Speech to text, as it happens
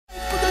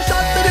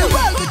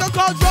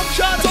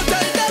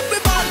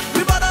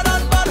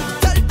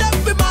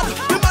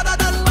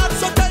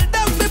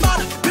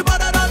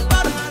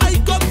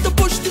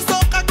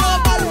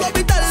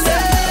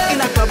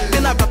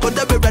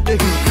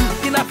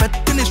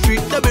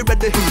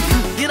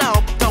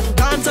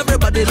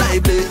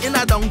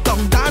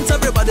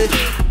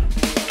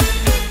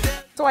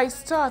So I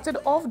started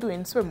off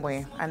doing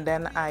swimwear and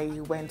then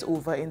I went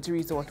over into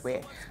resort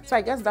wear. So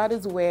I guess that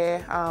is where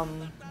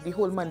the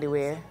whole Monday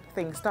wear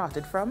thing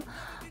started from.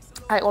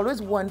 I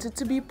always wanted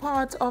to be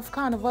part of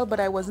Carnival, but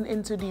I wasn't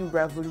into the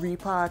revelry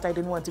part. I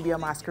didn't want to be a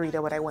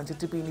masquerader, but I wanted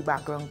to be in the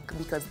background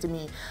because to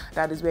me,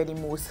 that is where the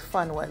most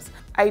fun was.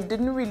 I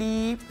didn't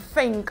really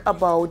think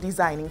about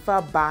designing for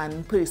a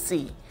band per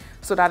se.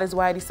 So that is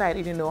why I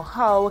decided,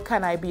 how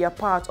can I be a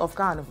part of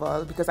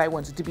Carnival, because I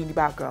wanted to be in the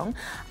background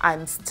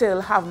and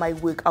still have my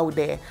work out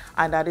there.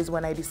 And that is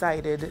when I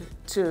decided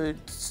to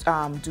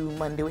do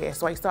Monday wear.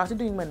 So I started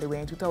doing Monday wear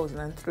in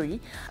 2003.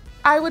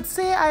 I would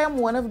say I am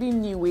one of the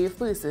new wave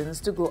persons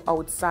to go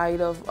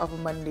outside of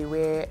Monday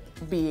wear,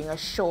 being a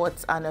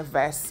shorts and a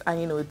vest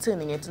and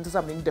turning it into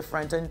something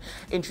different and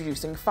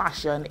introducing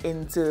fashion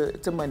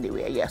into Monday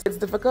wear. Yes, it's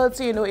difficult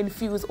to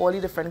infuse all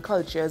the different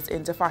cultures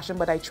into fashion,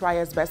 but I try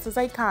as best as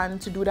I can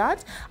to do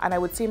that. And I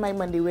would say my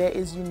Monday wear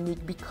is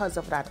unique because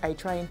of that. I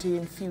try to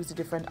infuse the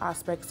different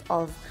aspects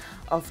of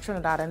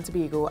Trinidad and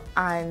Tobago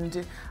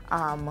and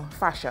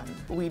fashion.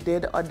 We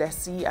did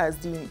Odyssey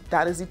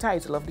that is the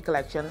title of the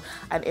collection,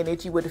 and in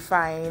it you would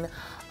find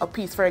a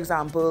piece, for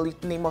example,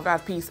 the name of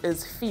that piece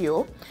is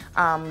Fio.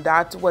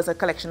 That was a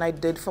collection I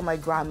did for my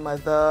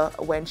grandmother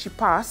when she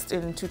passed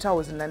in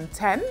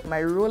 2010.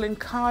 My role in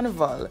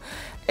Carnival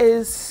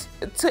is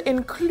to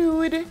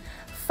include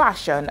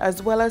fashion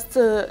as well as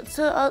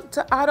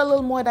to add a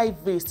little more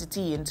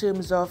diversity in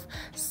terms of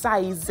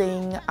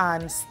sizing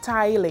and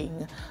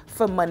styling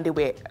for Monday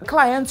wear.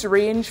 Clients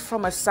range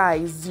from a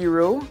size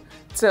 0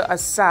 to a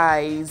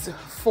size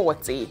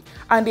 40,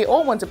 and they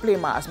all want to play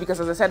mass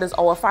because, as I said, it's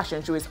our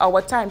fashion show, it's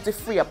our time to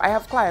free up. I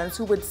have clients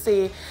who would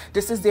say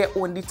this is their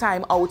only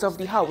time out of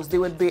the house. They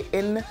would be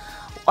in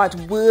at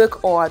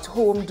work or at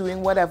home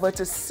doing whatever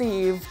to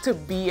save to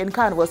be in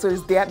Carnival, so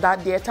it's their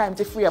time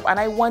to free up, and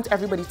I want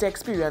everybody to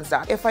experience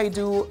that. If I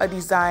do a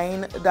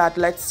design that,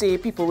 let's say,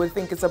 people will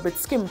think it's a bit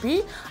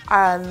skimpy,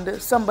 and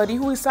somebody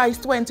who is size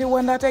 20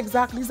 want that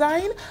exact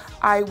design,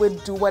 I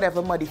would do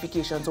whatever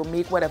modifications or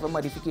make whatever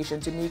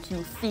modification to make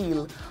you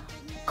feel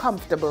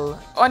comfortable.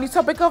 On the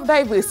topic of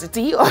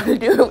diversity,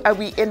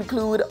 we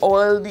include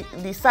all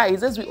the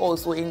sizes. We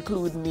also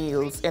include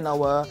males in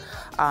our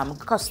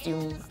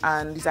costume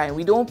and design.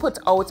 We don't put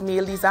out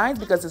male designs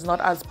because it's not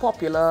as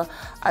popular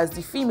as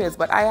the females,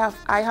 but I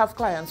have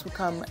clients who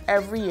come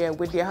every year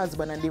with their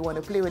husband and they want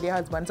to play with their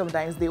husband.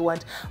 Sometimes they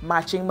want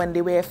matching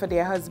Monday wear for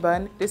their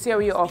husband. This year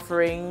we are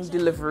offering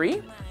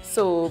delivery.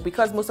 So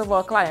because most of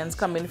our clients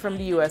come in from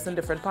the US and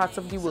different parts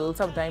of the world,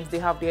 sometimes they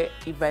have their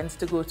events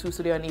to go to,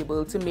 so they're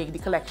unable to make the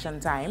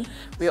collection time.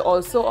 We're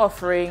also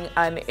offering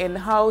an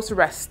in-house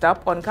rest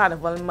stop on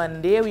Carnival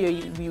Monday. We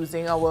are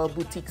using our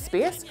boutique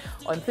space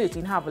on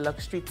 13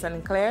 Havelock Street,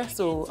 St. Clair.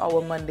 So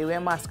our Monday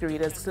wear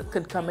masqueraders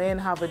could come in,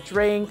 have a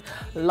drink,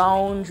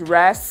 lounge,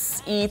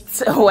 rest,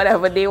 eat,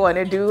 whatever they want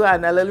to do,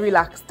 and a little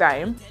relaxed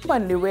time.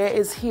 Monday wear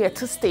is here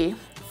to stay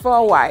for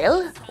a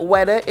while,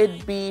 whether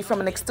it be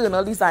from an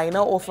external designer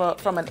or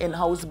from an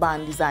in-house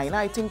band designer.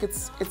 I think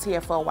it's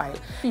here for a while.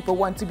 People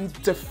want to be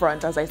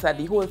different. As I said,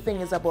 the whole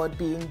thing is about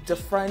being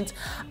different,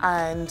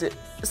 and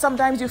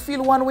sometimes you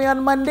feel one way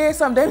on Monday,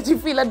 sometimes you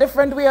feel a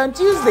different way on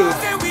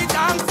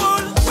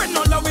Tuesday.